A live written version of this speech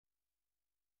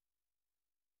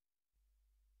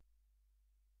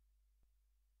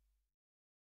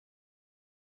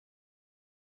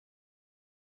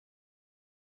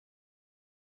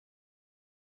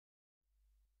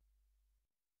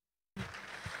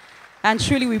And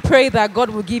truly, we pray that God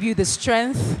will give you the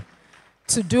strength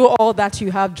to do all that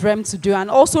you have dreamt to do, and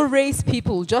also raise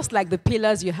people just like the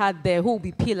pillars you had there, who will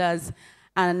be pillars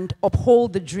and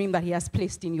uphold the dream that He has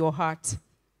placed in your heart.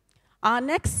 Our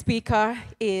next speaker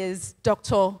is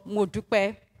Dr.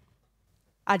 Modupe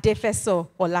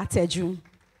Adefeso-Olateju.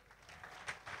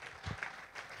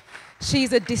 She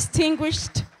is a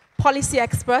distinguished policy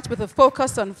expert with a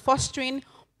focus on fostering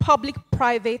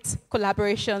public-private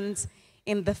collaborations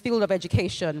in the field of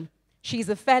education. She is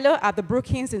a fellow at the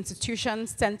Brookings Institution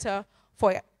Center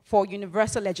for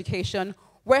Universal Education,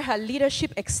 where her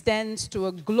leadership extends to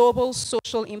a global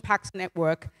social impact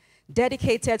network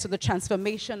dedicated to the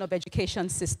transformation of education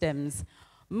systems.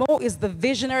 Mo is the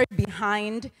visionary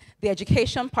behind the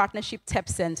Education Partnership TEP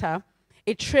Center,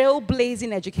 a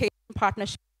trailblazing education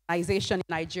partnership organization in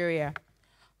Nigeria.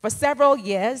 For several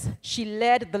years, she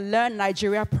led the Learn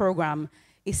Nigeria program,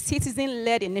 a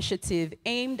citizen-led initiative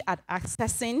aimed at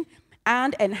accessing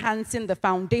and enhancing the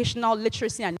foundational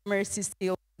literacy and numeracy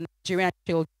skills of Nigerian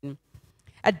children.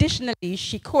 Additionally,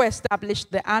 she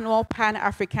co-established the annual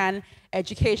Pan-African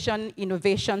Education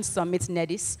Innovation Summit,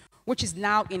 NEDIS, which is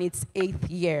now in its 8th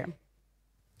year.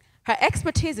 Her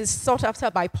expertise is sought after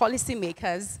by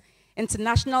policymakers,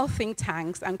 international think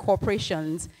tanks, and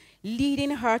corporations, leading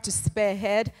her to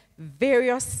spearhead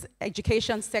various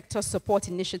education sector support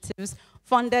initiatives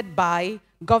funded by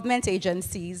government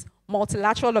agencies,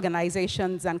 multilateral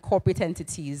organizations, and corporate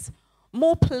entities.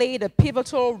 Mo played a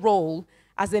pivotal role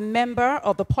as a member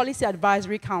of the Policy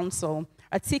Advisory Council,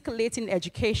 articulating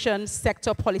education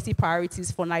sector policy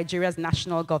priorities for Nigeria's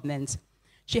national government.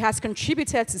 She has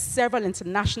contributed to several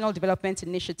international development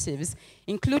initiatives,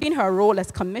 including her role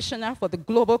as Commissioner for the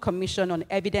Global Commission on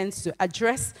Evidence to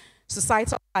Address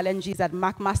Societal Challenges at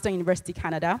McMaster University,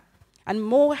 Canada. And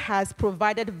Mo has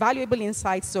provided valuable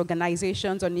insights to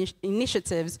organizations on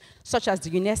initiatives such as the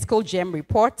UNESCO GEM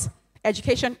report,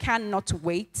 Education Cannot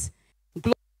Wait,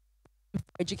 Global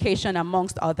Education,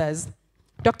 amongst others.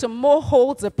 Dr. Mo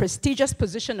holds the prestigious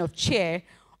position of chair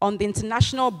on the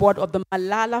international board of the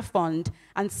Malala Fund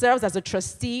and serves as a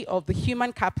trustee of the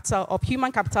Human Capital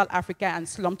Africa and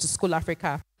Slum to School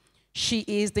Africa. She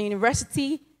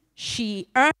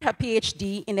earned her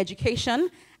PhD in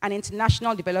education and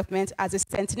international development as a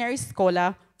centenary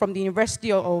scholar from the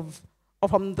University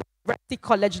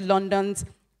College London's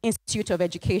Institute of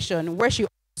Education, where she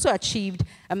also achieved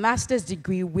a master's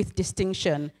degree with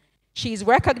distinction. She is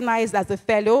recognized as a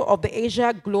fellow of the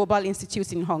Asia Global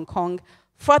Institute in Hong Kong,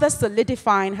 further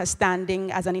solidifying her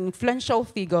standing as an influential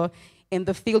figure in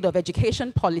the field of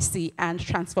education policy and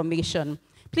transformation.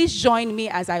 Please join me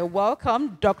as I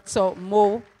welcome Dr.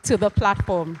 Mo to the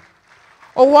platform.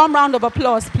 A warm round of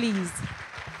applause, please.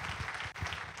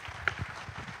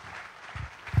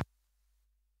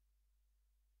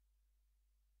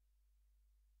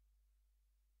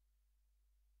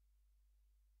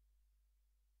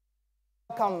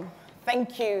 Welcome.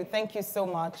 Thank you so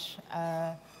much.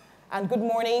 And good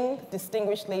morning,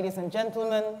 distinguished ladies and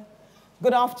gentlemen.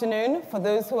 Good afternoon for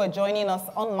those who are joining us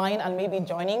online and maybe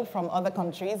joining from other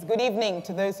countries. Good evening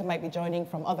to those who might be joining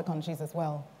from other countries as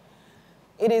well.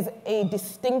 It is a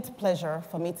distinct pleasure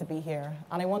for me to be here,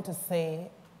 and I want to say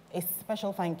a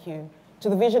special thank you to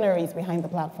the visionaries behind the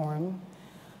platform.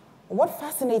 What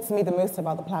fascinates me the most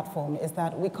about the platform is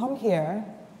that we come here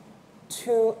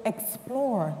to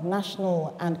explore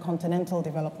national and continental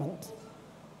development.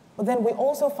 But then we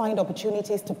also find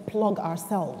opportunities to plug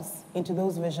ourselves into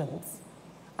those visions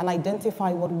and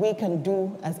identify what we can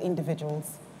do as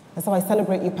individuals. And so I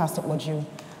celebrate you, Pastor Oju,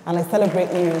 and I celebrate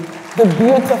you, the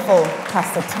beautiful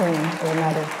Pastor Tony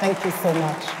Olumide. Thank you so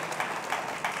much.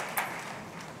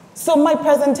 So my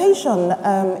presentation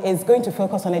is going to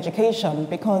focus on education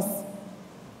because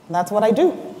that's what I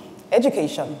do,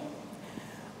 education.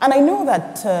 And I know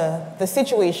that the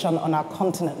situation on our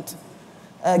continent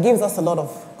gives us a lot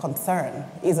of concern,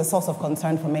 is a source of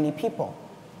concern for many people.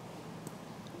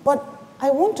 But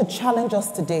I want to challenge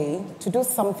us today to do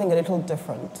something a little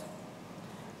different.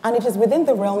 And it is within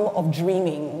the realm of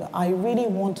dreaming. I really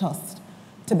want us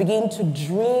to begin to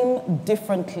dream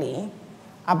differently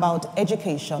about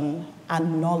education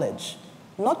and knowledge,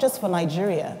 not just for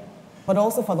Nigeria, but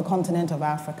also for the continent of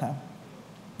Africa.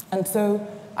 And so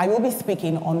I will be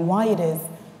speaking on why it is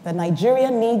that Nigeria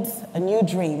needs a new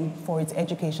dream for its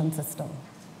education system.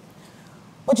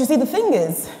 But you see, the thing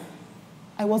is,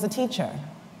 I was a teacher.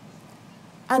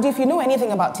 And if you know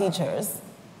anything about teachers,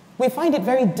 we find it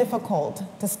very difficult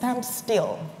to stand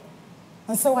still.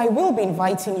 And so I will be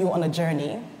inviting you on a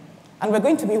journey, and we're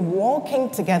going to be walking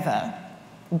together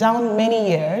down many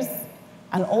years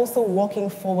and also walking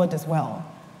forward as well.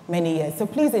 many years. So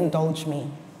please indulge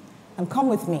me and come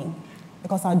with me,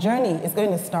 because our journey is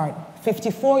going to start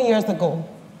 54 years ago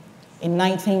in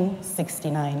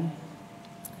 1969.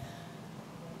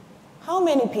 How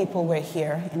many people were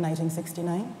here in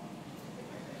 1969?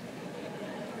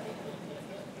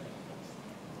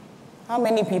 How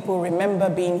many people remember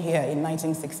being here in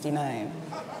 1969?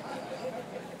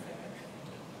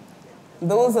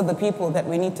 Those are the people that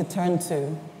we need to turn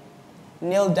to,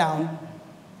 kneel down,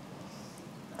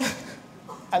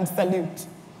 and salute,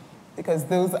 because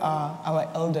those are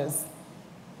our elders.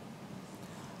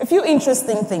 A few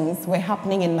interesting things were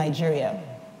happening in Nigeria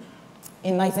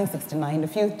in 1969.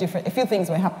 A few things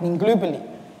were happening globally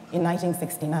in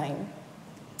 1969.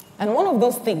 And one of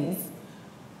those things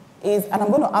is, and I'm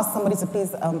going to ask somebody to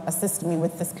please assist me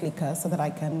with this clicker so that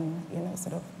I can,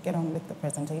 sort of get on with the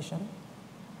presentation.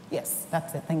 Yes,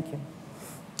 that's it, thank you.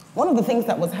 One of the things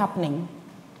that was happening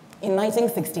in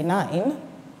 1969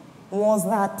 was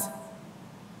that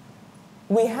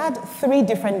we had 3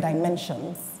 different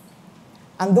dimensions,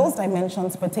 and those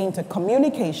dimensions pertain to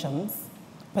communications,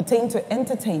 pertain to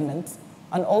entertainment,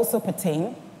 and also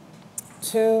pertain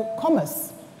to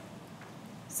commerce.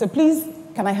 So please,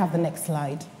 can I have the next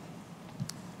slide?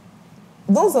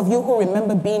 Those of you who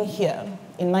remember being here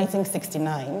in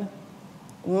 1969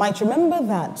 might remember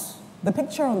that the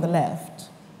picture on the left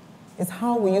is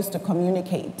how we used to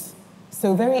communicate.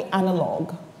 So very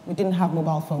analog. We didn't have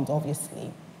mobile phones,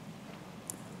 obviously.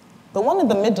 The one in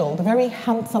the middle, the very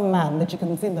handsome man that you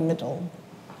can see in the middle,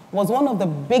 was one of the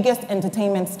biggest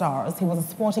entertainment stars. He was a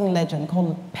sporting legend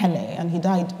called Pele, and he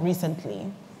died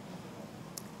recently.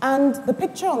 And the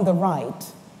picture on the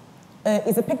right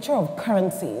is a picture of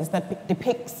currencies that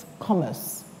depicts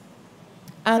commerce.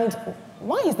 And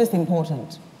why is this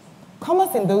important?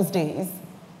 Commerce in those days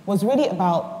was really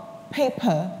about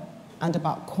paper and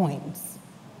about coins.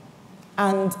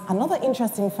 And another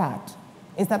interesting fact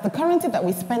is that the currency that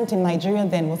we spent in Nigeria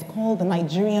then was called the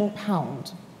Nigerian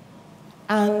pound.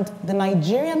 And the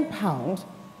Nigerian pound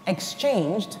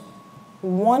exchanged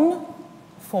 1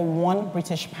 for 1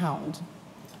 British pound.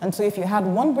 And so if you had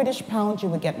 1 British pound, you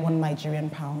would get 1 Nigerian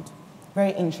pound.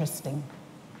 Very interesting.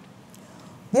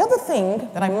 The other thing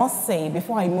that I must say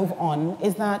before I move on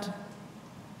is that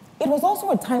it was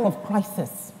also a time of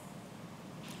crisis,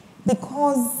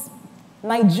 because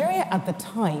Nigeria at the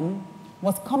time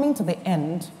was coming to the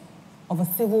end of a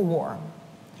civil war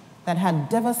that had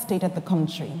devastated the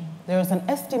country. There is an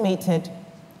estimated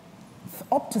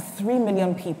up to 3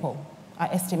 million people are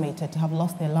estimated to have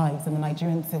lost their lives in the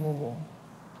Nigerian civil war.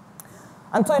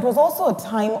 And so it was also a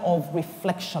time of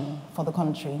reflection for the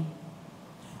country.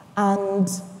 And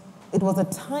it was a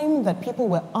time that people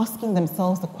were asking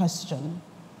themselves the question,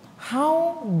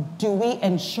 how do we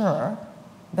ensure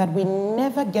that we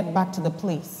never get back to the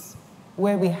place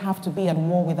where we have to be at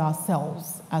war with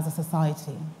ourselves as a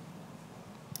society?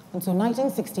 And so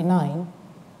 1969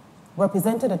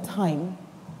 represented a time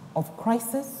of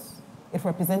crisis. It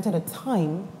represented a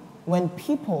time when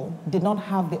people did not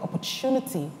have the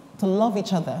opportunity to love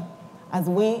each other as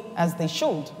they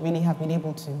should really have been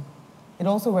able to. It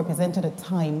also represented a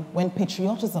time when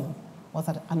patriotism was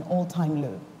at an all-time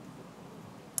low.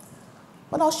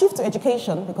 But I'll shift to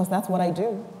education, because that's what I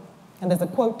do. And there's a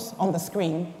quote on the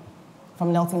screen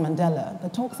from Nelson Mandela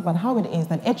that talks about how it is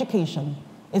that education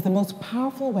is the most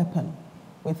powerful weapon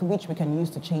with which we can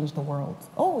use to change the world.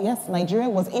 Oh yes, Nigeria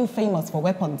was infamous for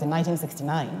weapons in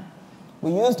 1969.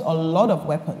 We used a lot of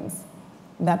weapons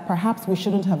that perhaps we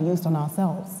shouldn't have used on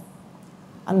ourselves.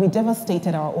 And we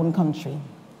devastated our own country.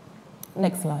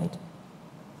 Next slide.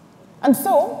 And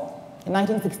so, in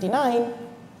 1969,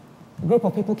 a group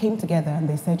of people came together and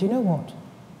they said, you know what?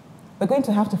 We're going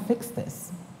to have to fix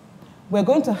this. We're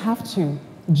going to have to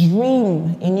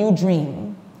dream a new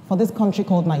dream for this country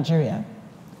called Nigeria,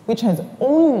 which has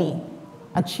only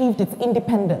achieved its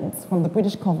independence from the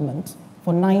British government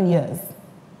for 9 years.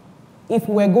 If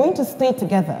we're going to stay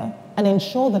together and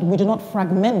ensure that we do not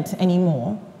fragment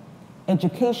anymore,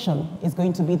 education is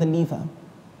going to be the lever.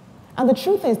 And the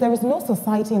truth is, there is no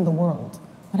society in the world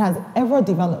that has ever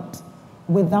developed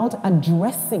without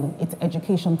addressing its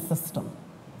education system.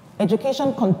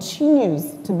 Education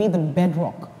continues to be the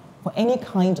bedrock for any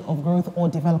kind of growth or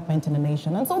development in a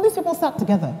nation. And so these people sat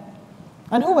together.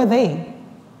 And who were they?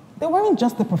 They weren't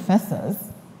just the professors.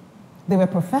 They were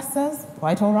professors,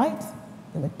 quite all right.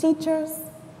 They were teachers.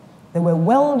 They were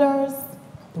welders.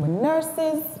 They were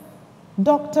nurses,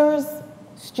 doctors,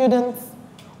 students.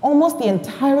 Almost the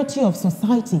entirety of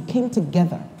society came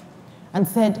together and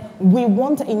said, we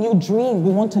want a new dream,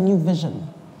 we want a new vision.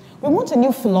 We want a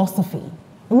new philosophy.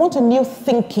 We want a new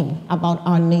thinking about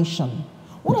our nation.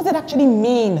 What does it actually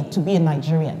mean to be a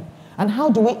Nigerian? And how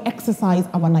do we exercise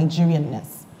our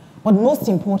Nigerianness? But most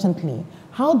importantly,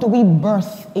 how do we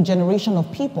birth a generation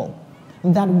of people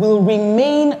that will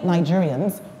remain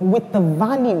Nigerians with the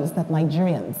values that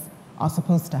Nigerians are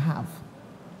supposed to have?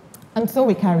 And so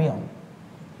we carry on.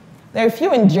 There are a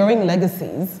few enduring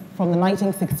legacies from the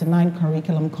 1969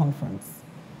 Curriculum Conference.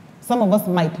 Some of us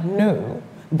might know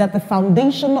that the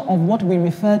foundation of what we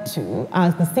refer to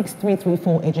as the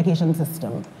 6334 education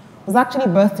system was actually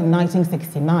birthed in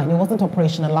 1969. It wasn't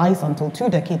operationalized until 2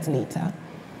 decades later.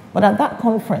 But at that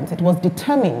conference, it was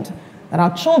determined that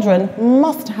our children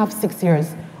must have 6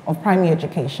 years of primary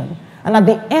education. And at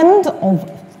the end of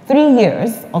 3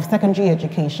 years of secondary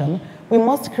education, we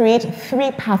must create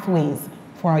 3 pathways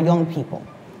for our young people.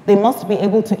 They must be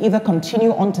able to either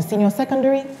continue on to senior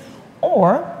secondary,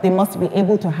 or they must be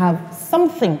able to have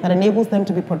something that enables them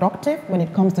to be productive when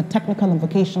it comes to technical and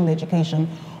vocational education,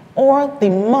 or they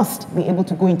must be able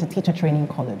to go into teacher training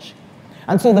college.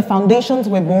 And so the foundations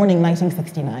were born in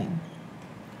 1969.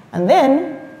 And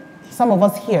then some of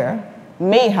us here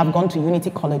may have gone to unity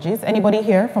colleges. Anybody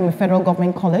here from a federal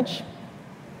government college?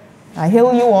 I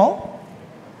hail you all.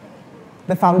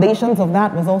 The foundations of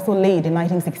that was also laid in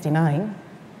 1969.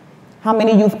 How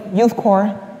many Youth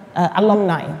Corps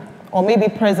alumni, or maybe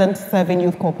present serving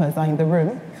Youth Corpers, are in the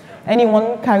room?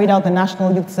 Anyone carried out the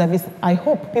National Youth Service? I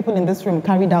hope people in this room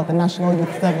carried out the National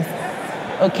Youth Service.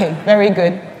 Okay, very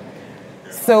good.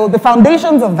 So the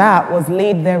foundations of that was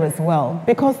laid there as well,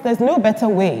 because there's no better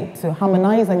way to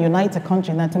harmonize and unite a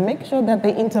country than to make sure that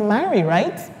they intermarry,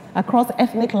 right, across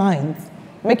ethnic lines,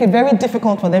 make it very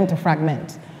difficult for them to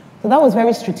fragment. So that was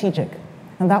very strategic,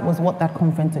 and that was what that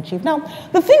conference achieved. Now,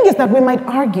 the thing is that we might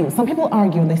argue, some people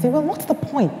argue, and they say, well, what's the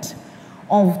point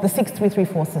of the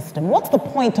 6334 system? What's the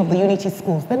point of the unity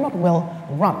schools? They're not well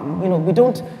run. You know, we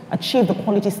don't achieve the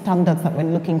quality standards that we're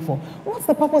looking for. What's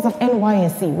the purpose of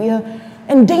NYSC? We are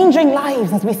endangering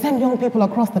lives as we send young people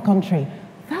across the country.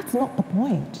 That's not the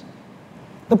point.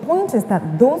 The point is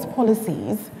that those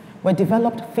policies were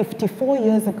developed 54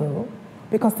 years ago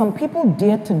because some people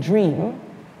dared to dream,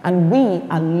 and we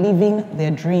are living their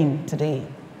dream today.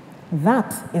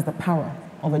 That is the power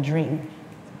of a dream.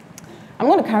 I'm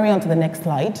going to carry on to the next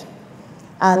slide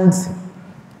and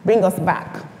bring us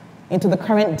back into the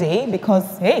current day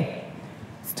because, hey,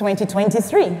 it's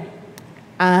 2023.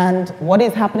 And what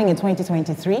is happening in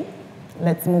 2023?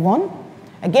 Let's move on.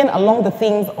 Again, along the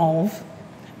themes of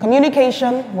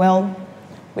communication, well,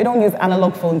 we don't use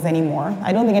analog phones anymore.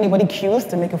 I don't think anybody queues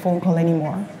to make a phone call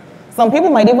anymore. Some people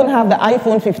might even have the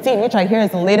iPhone 15, which I hear is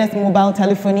the latest mobile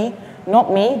telephony.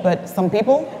 Not me, but some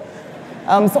people.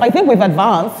 So I think we've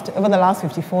advanced over the last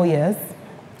 54 years.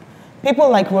 People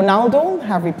like Ronaldo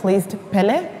have replaced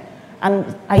Pele,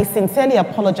 and I sincerely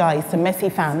apologize to Messi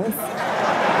fans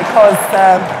because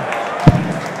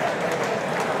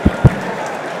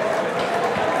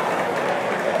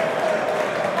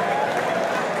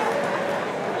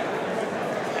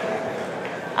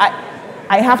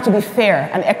I have to be fair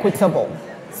and equitable,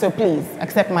 so please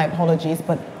accept my apologies,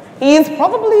 but he is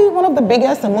probably one of the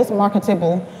biggest and most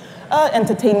marketable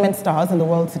entertainment stars in the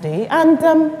world today, and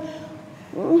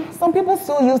some people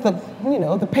still use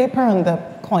the paper and the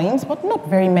coins, but not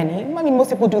very many. I mean, most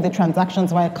people do the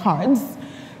transactions via cards,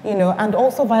 and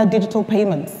also via digital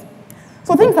payments.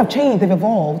 So things have changed, they've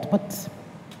evolved, but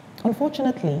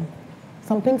unfortunately,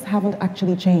 some things haven't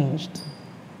actually changed.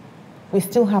 We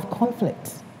still have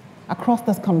conflict across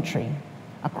this country,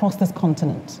 across this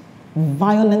continent,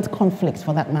 violent conflicts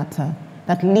for that matter,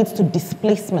 that leads to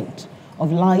displacement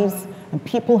of lives, and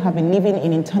people have been living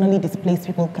in internally displaced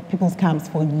people's camps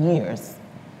for years.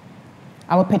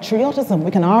 Our patriotism,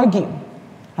 we can argue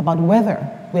about whether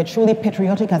we're truly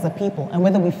patriotic as a people and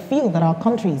whether we feel that our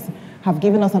countries have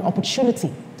given us an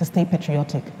opportunity to stay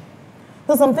patriotic.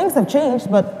 So some things have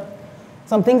changed, but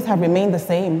some things have remained the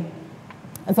same.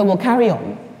 And so we'll carry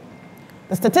on.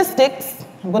 The statistics,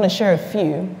 I'm going to share a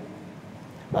few,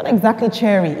 not exactly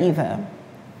cherry either.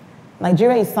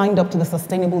 Nigeria is signed up to the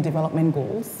Sustainable Development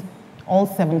Goals, all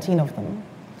 17 of them,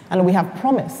 and we have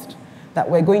promised that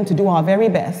we're going to do our very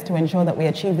best to ensure that we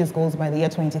achieve these goals by the year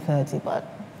 2030. But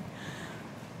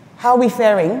how are we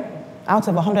faring? Out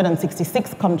of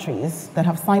 166 countries that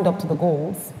have signed up to the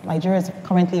goals, Nigeria is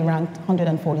currently ranked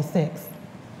 146.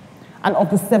 And of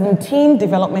the 17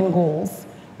 development goals,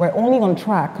 we're only on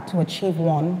track to achieve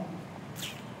 1.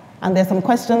 And there's some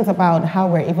questions about how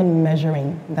we're even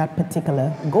measuring that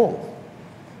particular goal.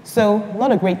 So,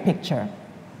 not a great picture.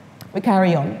 We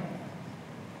carry on.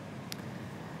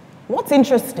 What's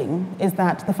interesting is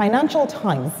that the Financial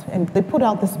Times, and they put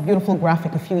out this beautiful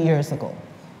graphic a few years ago,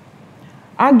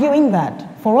 arguing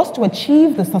that for us to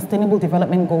achieve the Sustainable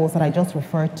Development Goals that I just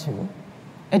referred to,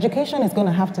 education is going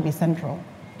to have to be central.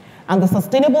 And the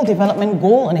Sustainable Development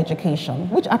Goal on education,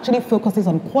 which actually focuses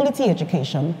on quality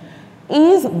education,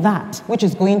 is that which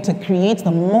is going to create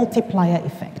the multiplier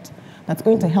effect that's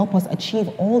going to help us achieve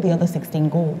all the other 16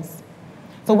 goals.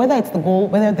 So whether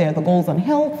they're the goals on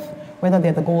health, whether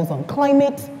they're the goals on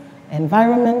climate,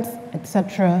 environment,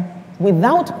 etc.,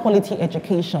 without quality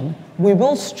education, we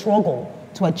will struggle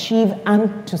to achieve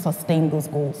and to sustain those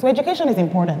goals. So education is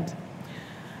important.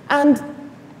 And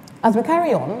as we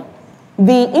carry on,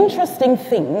 the interesting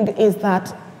thing is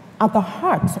that at the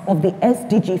heart of the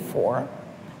SDG 4,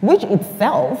 which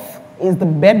itself is the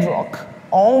bedrock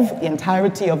of the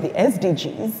entirety of the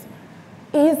SDGs,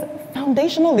 is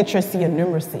foundational literacy and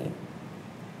numeracy.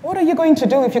 What are you going to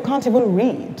do if you can't even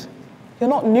read? You're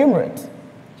not numerate.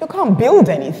 You can't build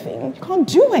anything. You can't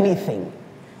do anything.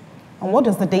 And what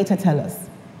does the data tell us?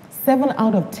 7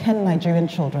 out of 10 Nigerian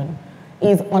children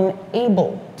is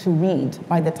unable to read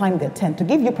by the time they're 10. To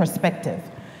give you perspective,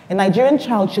 a Nigerian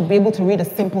child should be able to read a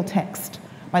simple text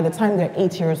by the time they're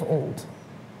 8 years old.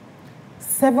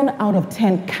 7 out of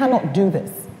 10 cannot do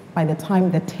this by the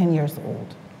time they're 10 years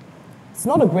old. It's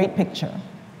not a great picture.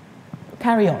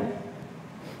 Carry on.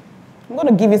 I'm going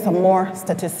to give you some more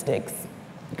statistics.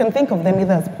 You can think of them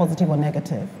either as positive or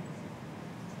negative.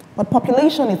 But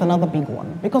population is another big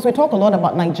one, because we talk a lot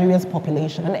about Nigeria's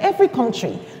population, and every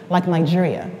country like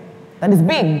Nigeria that is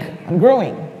big and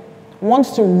growing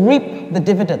wants to reap the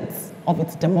dividends of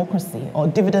its democracy, or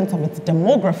dividends of its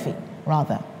demography,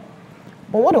 rather.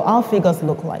 But what do our figures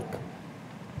look like?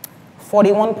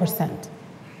 41%.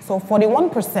 So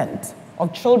 41%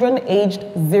 of children aged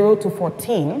 0 to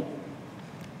 14,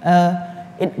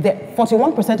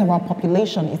 41% of our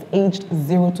population is aged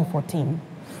 0 to 14.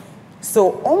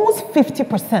 So almost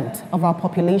 50% of our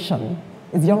population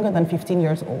is younger than 15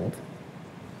 years old.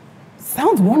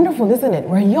 Sounds wonderful, isn't it?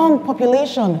 We're a young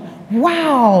population.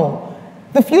 Wow,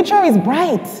 the future is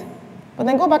bright. But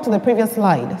then go back to the previous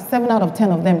slide. 7 out of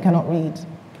 10 of them cannot read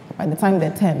by the time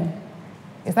they're 10.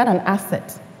 Is that an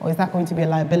asset, or is that going to be a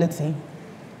liability?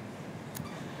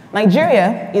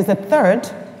 Nigeria is the third,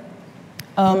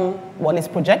 is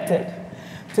projected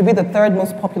to be the third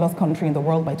most populous country in the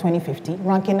world by 2050,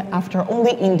 ranking after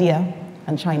only India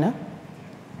and China.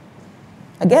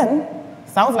 Again,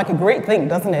 sounds like a great thing,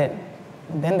 doesn't it?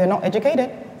 And then they're not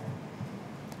educated.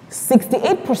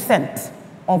 68%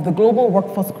 of the global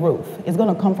workforce growth is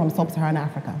going to come from sub-Saharan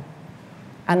Africa.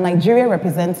 And Nigeria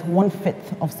represents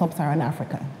 1/5 of sub-Saharan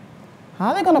Africa. How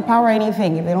are they going to power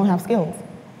anything if they don't have skills?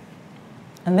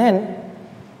 And then,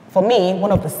 for me,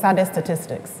 one of the saddest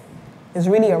statistics is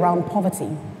really around poverty,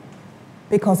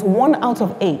 because 1 out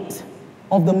of 8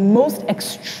 of the most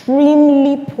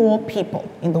extremely poor people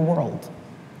in the world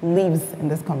lives in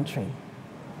this country.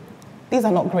 These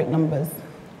are not great numbers.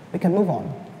 We can move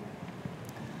on.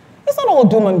 It's not all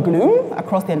doom and gloom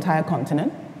across the entire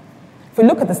continent. If we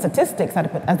look at the statistics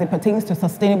as it pertains to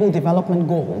Sustainable Development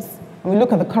Goals, and we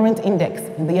look at the current index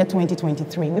in the year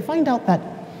 2023, we find out that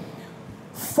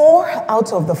 4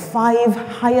 out of the 5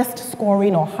 highest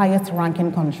scoring or highest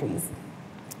ranking countries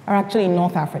are actually in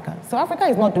North Africa. So Africa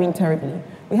is not doing terribly.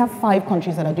 We have 5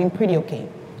 countries that are doing pretty okay.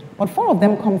 But 4 of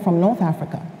them come from North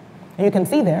Africa. And you can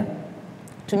see there,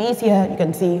 Tunisia, you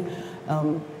can see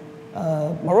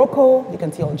Morocco, you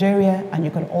can see Algeria, and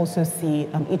you can also see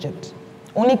Egypt.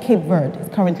 Only Cape Verde is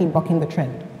currently bucking the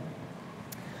trend.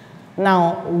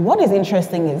 Now, what is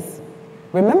interesting is,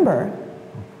 remember,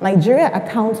 Nigeria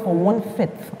accounts for 1/5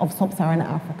 of sub-Saharan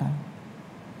Africa.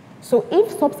 So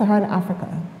if sub-Saharan Africa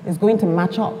is going to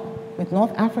match up with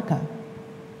North Africa,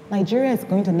 Nigeria is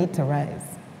going to need to rise.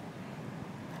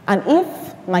 And if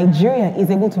Nigeria is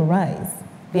able to rise,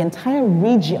 the entire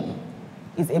region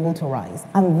is able to rise.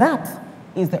 And that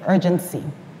is the urgency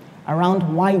around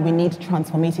why we need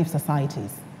transformative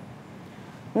societies.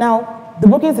 Now, the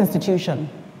Brookings Institution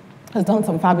has done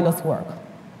some fabulous work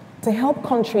to help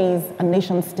countries and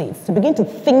nation states to begin to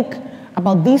think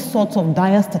about these sorts of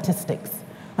dire statistics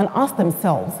and ask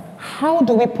themselves, how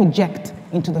do we project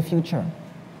into the future?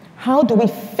 How do we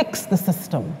fix the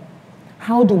system?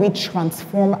 How do we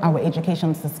transform our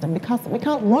education system? Because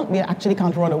we actually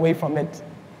can't run away from it.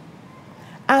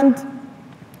 And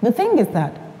the thing is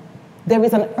that there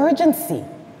is an urgency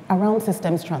around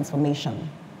systems transformation.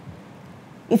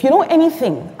 If you know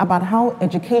anything about how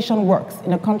education works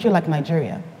in a country like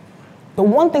Nigeria, the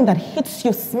one thing that hits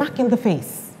you smack in the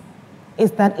face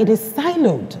is that it is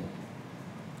siloed.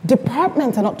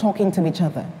 Departments are not talking to each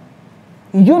other.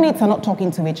 Units are not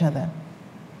talking to each other.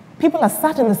 People are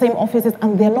sat in the same offices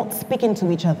and they're not speaking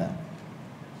to each other.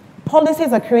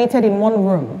 Policies are created in one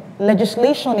room,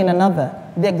 legislation in another.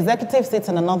 The executive sits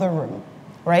in another room,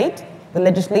 right? The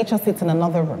legislature sits in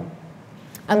another room.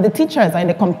 And the teachers are in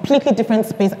a completely different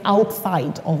space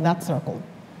outside of that circle.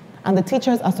 And the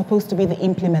teachers are supposed to be the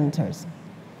implementers.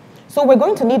 So we're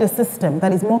going to need a system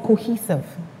that is more cohesive,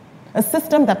 a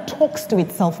system that talks to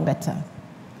itself better.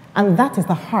 And that is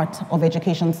the heart of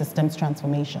education systems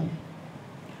transformation.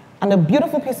 And a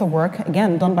beautiful piece of work,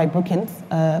 again, done by Brookins,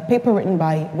 a paper written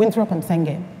by Winthrop and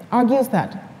Senge, argues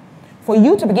that for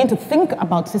you to begin to think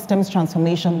about systems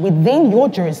transformation within your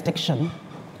jurisdiction,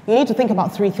 you need to think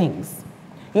about three things.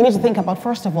 You need to think about,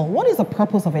 first of all, what is the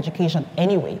purpose of education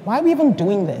anyway? Why are we even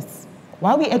doing this?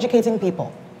 Why are we educating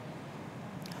people?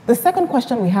 The second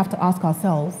question we have to ask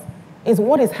ourselves is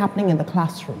what is happening in the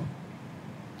classroom?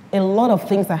 A lot of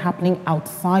things are happening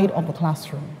outside of the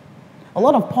classroom. A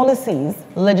lot of policies,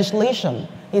 legislation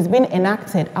is being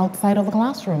enacted outside of the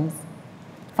classrooms.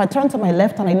 If I turn to my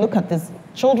left and I look at these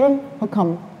children who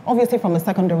come obviously from a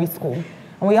secondary school,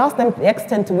 and we ask them the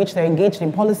extent to which they're engaged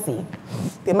in policy,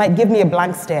 they might give me a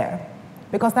blank stare,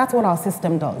 because that's what our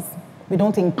system does. We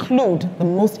don't include the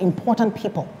most important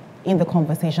people in the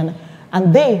conversation,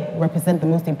 and they represent the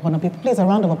most important people. Please, a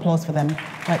round of applause for them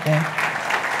right there.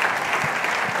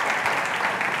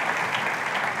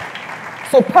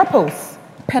 So purpose,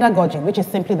 pedagogy, which is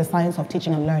simply the science of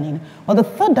teaching and learning. Well, the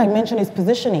third dimension is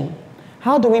positioning.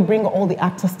 How do we bring all the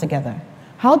actors together?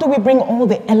 How do we bring all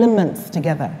the elements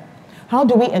together? How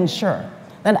do we ensure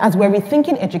that as we're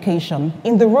rethinking education,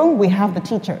 in the room we have the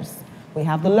teachers, we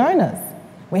have the learners,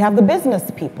 we have the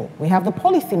business people, we have the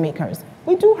policymakers,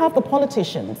 we do have the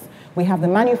politicians, we have the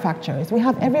manufacturers, we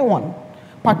have everyone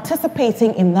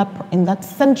participating in that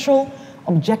central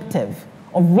objective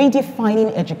of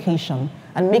redefining education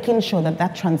and making sure that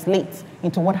that translates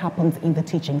into what happens in the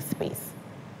teaching space.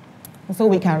 And so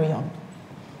we carry on.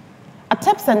 At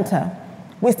TEP Center,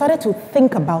 we started to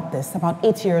think about this about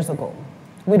 8 years ago.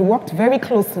 We'd worked very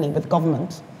closely with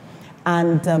government,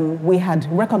 and we had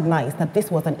recognized that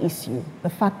this was an issue, the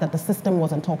fact that the system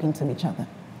wasn't talking to each other.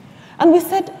 And we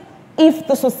said, if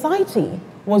the society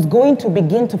was going to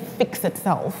begin to fix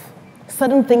itself,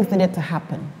 certain things needed to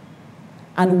happen.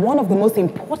 And one of the most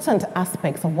important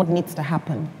aspects of what needs to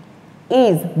happen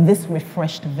is this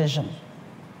refreshed vision.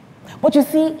 But you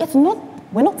see,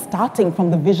 we're not starting from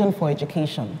the vision for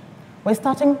education. We're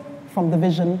starting from the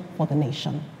vision for the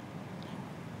nation.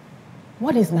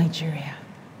 What is Nigeria?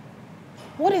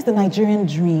 What is the Nigerian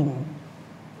dream?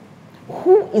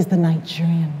 Who is the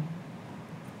Nigerian?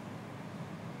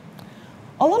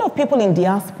 A lot of people in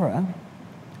diaspora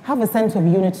have a sense of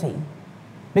unity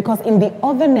because in the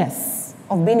otherness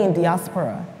of being in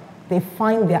diaspora, they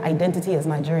find their identity as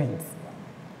Nigerians.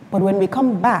 But when we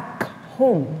come back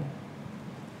home,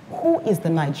 who is the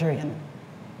Nigerian?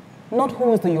 Not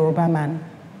who is the Yoruba man,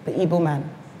 the Igbo man,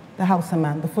 the Hausa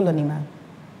man, the Fulani man.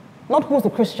 Not who is the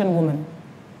Christian woman,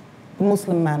 the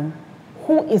Muslim man.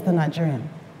 Who is the Nigerian?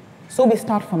 So we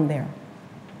start from there.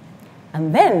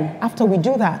 And then, after we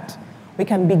do that, we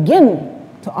can begin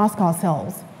to ask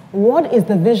ourselves, what is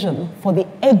the vision for the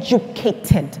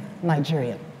educated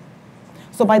Nigerian?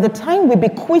 So by the time we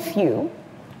bequeath you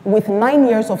with 9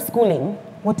 years of schooling,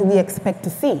 what do we expect to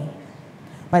see?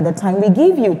 By the time we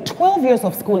give you 12 years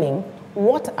of schooling,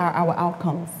 what are our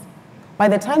outcomes? By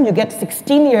the time you get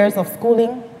 16 years of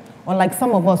schooling, or like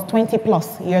some of us, 20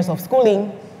 plus years of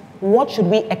schooling, what should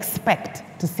we expect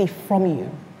to see from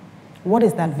you? What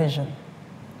is that vision?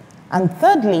 And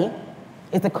thirdly,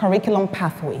 is the curriculum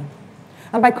pathway.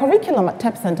 And by curriculum at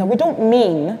TEP Center, we don't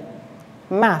mean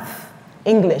math,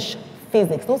 English,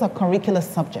 physics. Those are curricular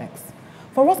subjects.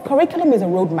 For us, curriculum is a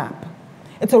roadmap.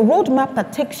 It's a roadmap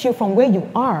that takes you from where you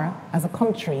are as a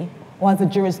country or as a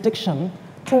jurisdiction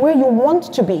to where you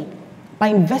want to be by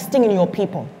investing in your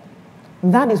people.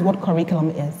 That is what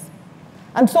curriculum is.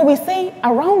 And so we say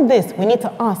around this, we need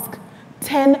to ask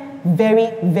 10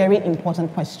 very, very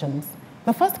important questions.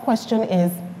 The first question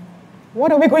is,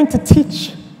 what are we going to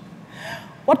teach?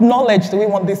 What knowledge do we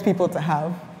want these people to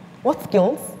have? What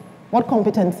skills? What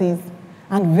competencies?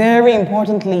 And very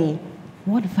importantly,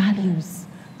 what values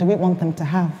do we want them to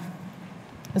have?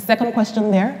 The second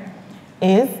question there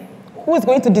is, who is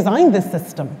going to design this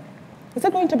system? Is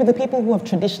it going to be the people who have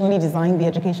traditionally designed the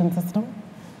education system?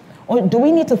 Or do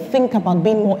we need to think about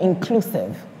being more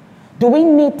inclusive? Do we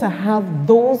need to have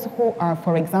those who are,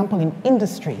 for example, in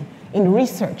industry, in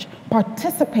research,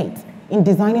 participate in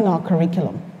designing our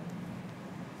curriculum?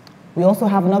 We also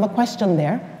have another question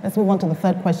there. Let's move on to the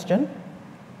third question.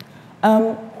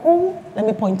 Let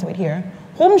me point to it here.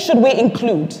 Whom should we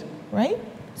include, right?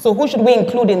 So who should we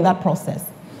include in that process?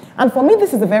 And for me,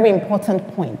 this is a very important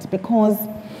point because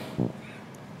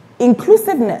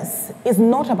inclusiveness is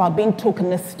not about being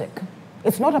tokenistic.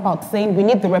 It's not about saying we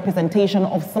need the representation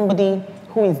of somebody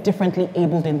who is differently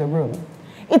abled in the room.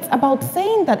 It's about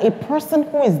saying that a person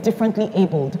who is differently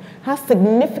abled has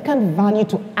significant value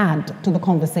to add to the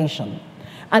conversation.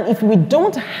 And if we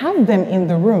don't have them in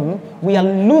the room, we are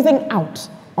losing out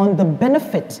on the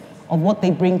benefit of what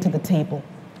they bring to the table.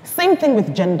 Same thing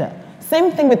with gender.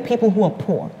 Same thing with people who are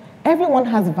poor. Everyone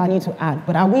has value to add,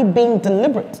 but are we being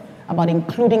deliberate about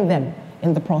including them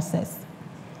in the process?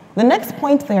 The next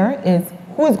point there is,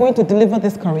 who is going to deliver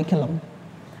this curriculum?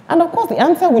 And of course, the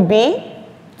answer would be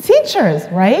teachers,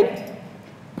 right?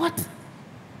 But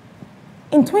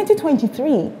in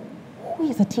 2023, who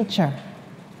is a teacher?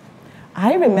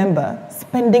 I remember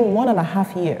spending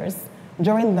 1.5 years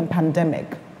during the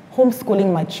pandemic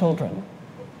homeschooling my children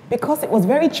because it was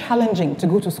very challenging to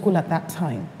go to school at that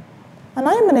time. And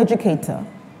I am an educator,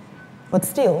 but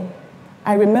still,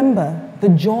 I remember the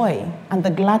joy and the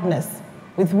gladness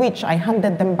with which I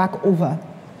handed them back over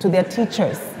to their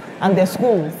teachers and their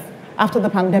schools after the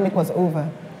pandemic was over.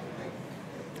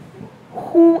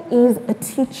 Who is a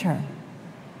teacher?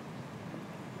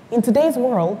 In today's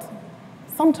world,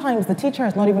 sometimes the teacher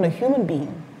is not even a human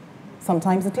being.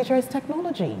 Sometimes the teacher is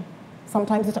technology.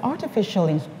 Sometimes it's artificial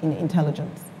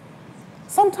intelligence.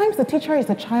 Sometimes the teacher is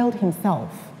the child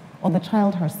himself or the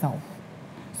child herself.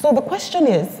 So the question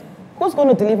is, who's going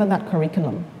to deliver that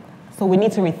curriculum? So we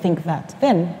need to rethink that.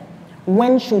 Then,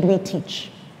 when should we teach?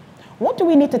 What do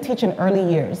we need to teach in early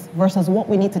years versus what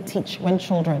we need to teach when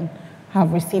children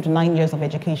have received 9 years of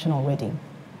education already?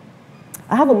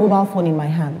 I have a mobile phone in my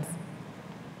hands.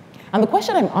 And the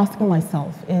question I'm asking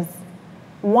myself is,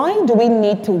 why do we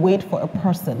need to wait for a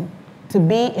person to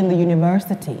be in the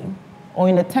university or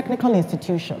in a technical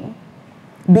institution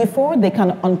before they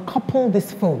can uncouple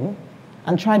this phone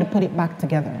and try to put it back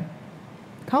together?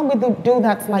 Can't we do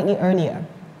that slightly earlier,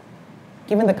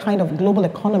 given the kind of global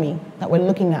economy that we're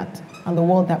looking at and the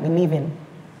world that we live in?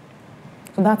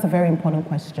 So that's a very important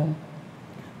question.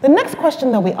 The next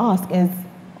question that we ask is,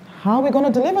 how are we going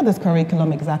to deliver this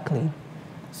curriculum exactly?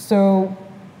 So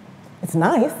it's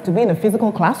nice to be in a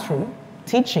physical classroom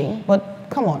teaching, but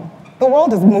come on, the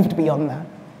world has moved beyond that.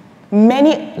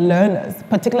 Many learners,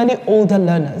 particularly older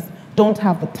learners, don't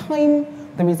have the time,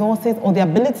 the resources, or the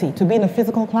ability to be in a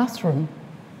physical classroom.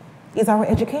 Is our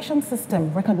education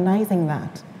system recognizing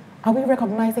that? Are we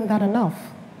recognizing that enough?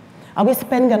 Are we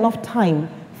spending enough time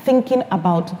thinking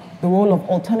about the role of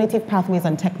alternative pathways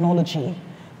and technology,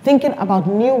 thinking about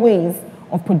new ways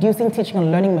of producing teaching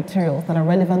and learning materials that are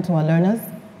relevant to our learners?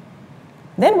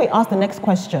 Then we ask the next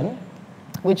question,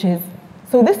 which is,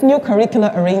 so this new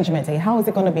curricular arrangement, how is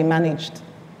it going to be managed?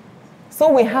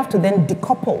 So we have to then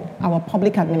decouple our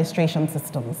public administration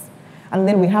systems, and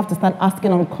then we have to start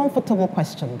asking uncomfortable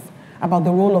questions about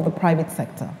the role of the private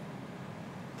sector.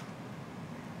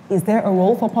 Is there a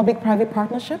role for public-private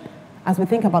partnership as we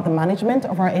think about the management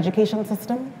of our education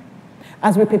system?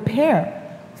 As we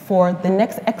prepare for the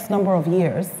next X number of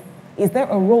years, is there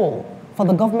a role for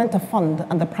the government to fund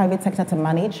and the private sector to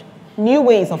manage? New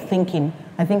ways of thinking,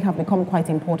 I think, have become quite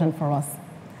important for us.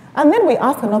 And then we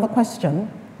ask another question,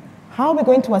 how are we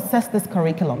going to assess this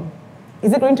curriculum?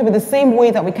 Is it going to be the same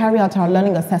way that we carry out our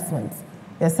learning assessments?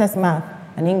 We assess math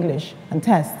and English and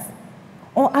tests.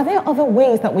 Or are there other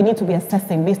ways that we need to be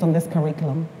assessing based on this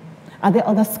curriculum? Are there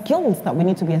other skills that we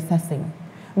need to be assessing?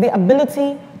 The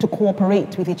ability to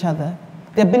cooperate with each other,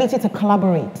 the ability to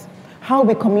collaborate, how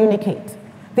we communicate,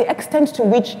 the extent to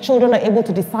which children are able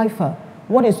to decipher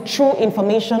what is true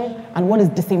information and what is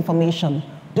disinformation.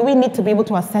 Do we need to be able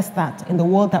to assess that in the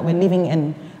world that we're living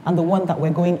in and the one that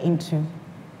we're going into?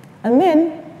 And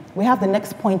then we have the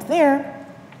next point there,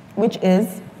 which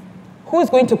is, who is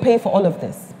going to pay for all of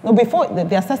this? No, before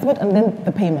the assessment and then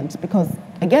the payment, because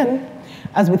again,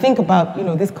 as we think about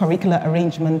these curricular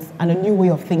arrangements and a new way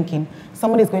of thinking,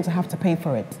 somebody is going to have to pay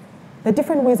for it. There are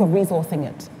different ways of resourcing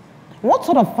it. What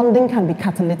sort of funding can be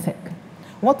catalytic?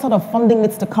 What sort of funding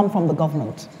needs to come from the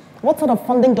government? What sort of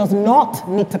funding does not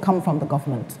need to come from the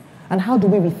government? And how do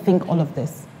we rethink all of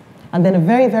this? And then a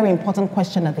very, very important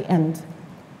question at the end,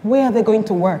 where are they going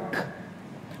to work?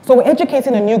 So we're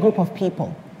educating a new group of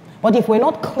people. But if we're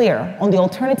not clear on the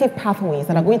alternative pathways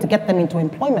that are going to get them into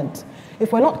employment,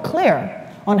 if we're not clear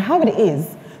on how it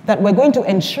is that we're going to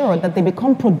ensure that they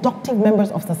become productive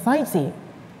members of society,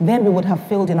 then we would have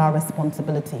failed in our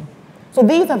responsibility. So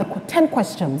these are the 10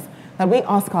 questions that we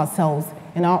ask ourselves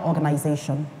in our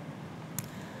organization.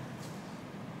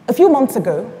 A few months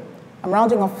ago, I'm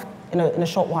rounding off in a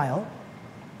short while,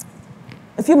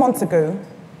 a few months ago,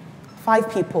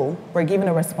 5 people were given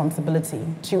a responsibility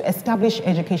to establish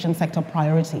education sector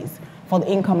priorities for the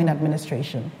incoming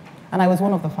administration. And I was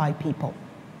one of the 5 people.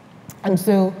 And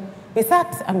so we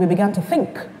sat and we began to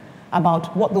think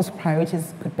about what those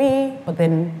priorities could be, but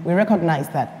then we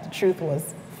recognized that the truth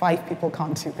was 5 people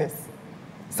can't do this.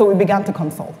 So we began to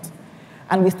consult.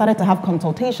 And we started to have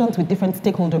consultations with different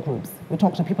stakeholder groups. We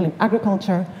talked to people in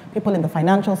agriculture, people in the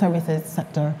financial services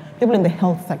sector, people in the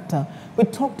health sector. We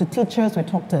talked to teachers, we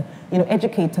talked to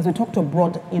educators, we talked to a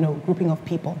broad grouping of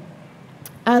people.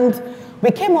 And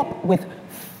we came up with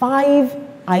 5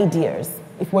 ideas.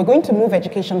 If we're going to move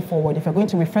education forward, if we're going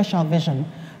to refresh our vision,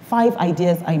 5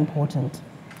 ideas are important.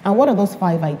 And what are those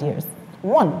 5 ideas?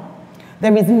 1,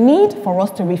 there is need for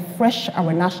us to refresh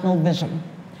our national vision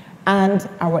and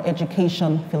our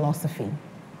education philosophy.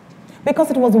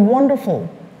 Because it was wonderful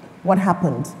what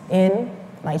happened in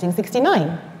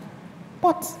 1969.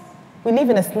 But we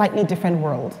live in a slightly different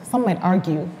world. Some might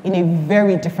argue in a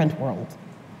very different world.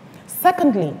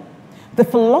 Secondly, the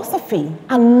philosophy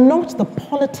and not the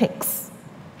politics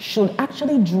should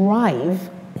actually drive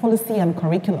policy and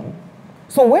curriculum.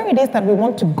 So where it is that we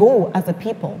want to go as a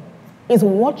people is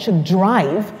what should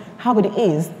drive how it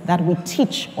is that we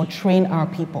teach or train our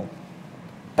people.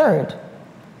 Third,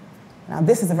 now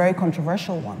this is a very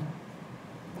controversial one.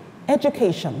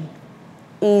 Education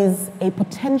is a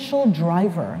potential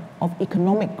driver of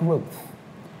economic growth.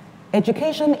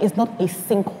 Education is not a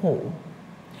sinkhole.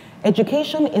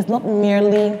 Education is not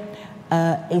merely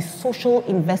a social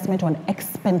investment or an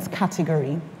expense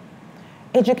category.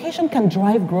 Education can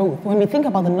drive growth. When we think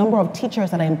about the number of teachers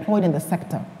that are employed in the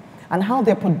sector and how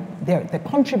they're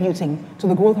contributing to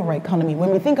the growth of our economy, when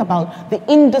we think about the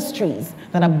industries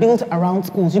that are built around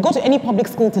schools, you go to any public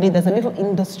school today, there's a little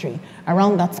industry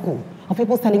around that school of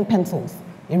people selling pencils,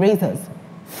 erasers,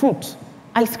 fruit,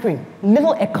 ice cream,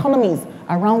 little economies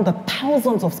around the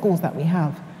thousands of schools that we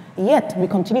have. Yet, we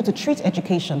continue to treat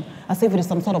education as if it is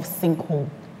some sort of sinkhole.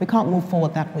 We can't move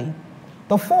forward that way.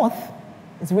 The fourth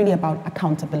is really about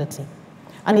accountability.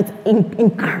 And it's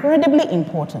incredibly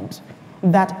important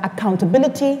that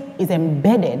accountability is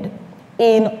embedded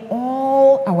in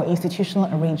all our institutional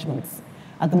arrangements,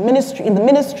 in the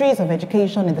ministries of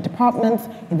education, in the departments,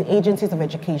 in the agencies of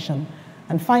education.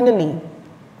 And finally,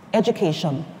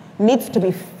 education needs to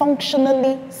be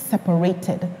functionally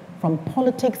separated from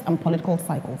politics and political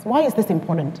cycles. Why is this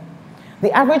important?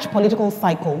 The average political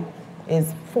cycle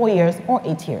is 4 years or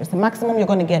 8 years. The maximum you're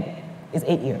going to get is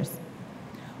 8 years.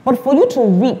 But for you to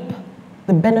reap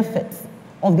the benefits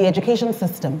of the education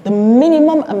system, the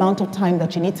minimum amount of time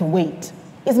that you need to wait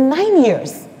is 9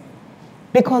 years.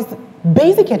 Because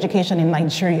basic education in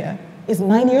Nigeria is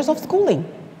 9 years of schooling.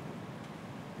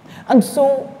 And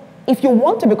so, if you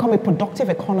want to become a productive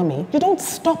economy, you don't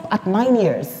stop at 9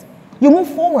 years. You move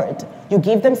forward. You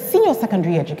give them senior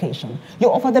secondary education.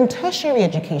 You offer them tertiary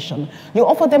education. You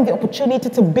offer them the opportunity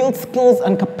to build skills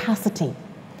and capacity.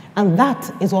 And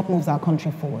that is what moves our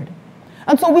country forward.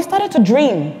 And so we started to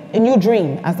dream, a new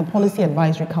dream, as the Policy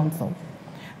Advisory Council.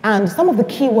 And some of the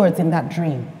key words in that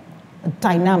dream: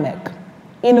 dynamic,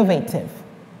 innovative,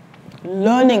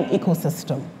 learning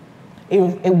ecosystem,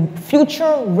 a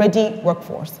future-ready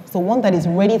workforce, so one that is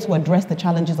ready to address the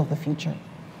challenges of the future,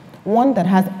 one that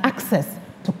has access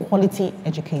to quality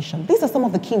education. These are some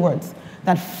of the key words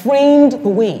that framed the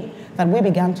way that we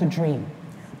began to dream.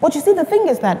 But you see, the thing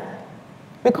is that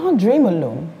we can't dream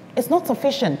alone. It's not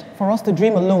sufficient for us to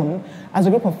dream alone as a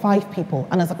group of 5 people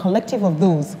and as a collective of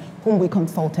those whom we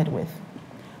consulted with.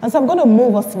 And so I'm going to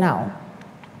move us now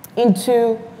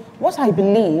into what I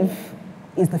believe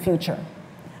is the future.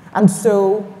 And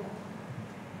so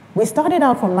we started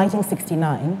out from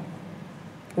 1969.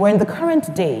 We're in the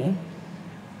current day,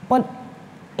 but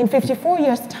in 54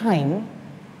 years' time,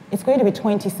 it's going to be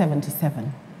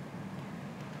 2077.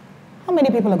 How many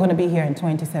people are going to be here in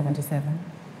 2077?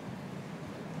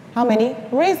 How many?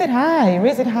 Raise it high,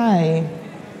 raise it high.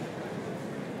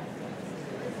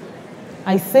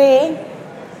 I say,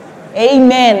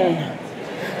 amen.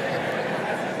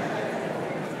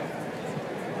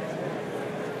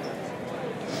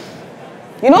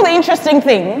 You know the interesting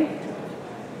thing?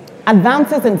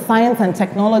 Advances in science and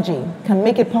technology can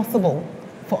make it possible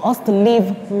for us to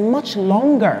live much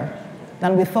longer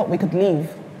than we thought we could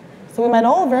live. So we might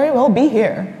all very well be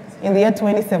here in the year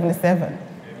 2077,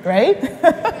 right?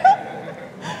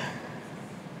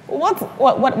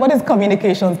 What is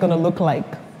communications going to look like?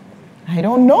 I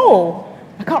don't know.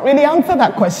 I can't really answer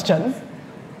that question.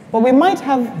 But we might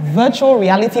have virtual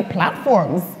reality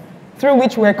platforms through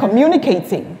which we're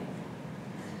communicating.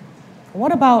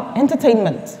 What about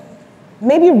entertainment?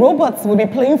 Maybe robots will be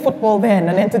playing football then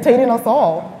and entertaining us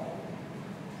all.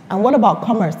 And what about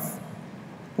commerce?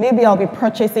 Maybe I'll be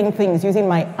purchasing things using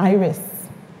my iris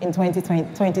in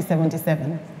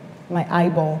 2077, my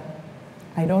eyeball.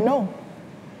 I don't know.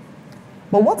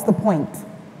 But what's the point?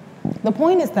 The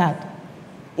point is that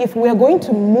if we're going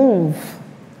to move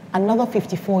another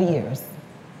 54 years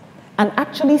and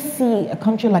actually see a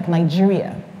country like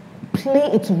Nigeria play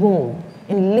its role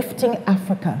in lifting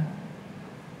Africa,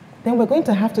 then we're going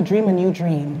to have to dream a new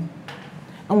dream.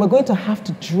 And we're going to have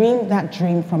to dream that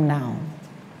dream from now.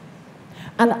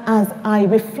 And as I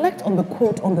reflect on the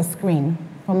quote on the screen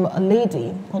from a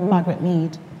lady called Margaret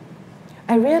Mead,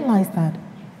 I realize that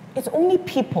it's only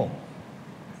people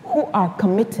who are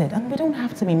committed, and we don't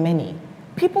have to be many,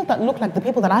 people that look like the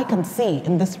people that I can see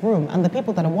in this room and the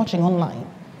people that are watching online.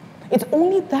 It's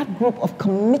only that group of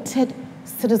committed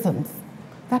citizens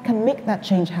that can make that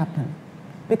change happen.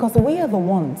 Because we are the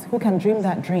ones who can dream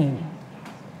that dream.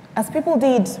 As people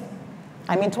did,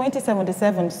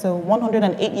 2077, so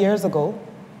 108 years ago,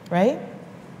 right?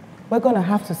 We're going to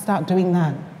have to start doing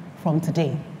that from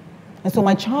today. And so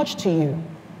my charge to you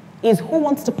is, who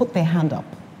wants to put their hand up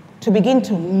to begin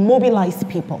to mobilize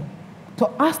people, to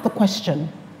ask the question,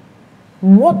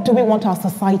 what do we want our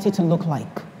society to look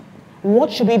like?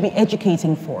 What should we be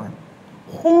educating for?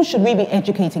 Whom should we be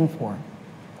educating for?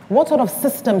 What sort of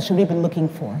systems should we be looking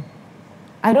for?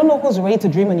 I don't know who's ready to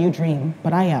dream a new dream,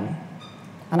 but I am.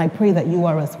 And I pray that you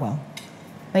are as well.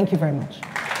 Thank you very much.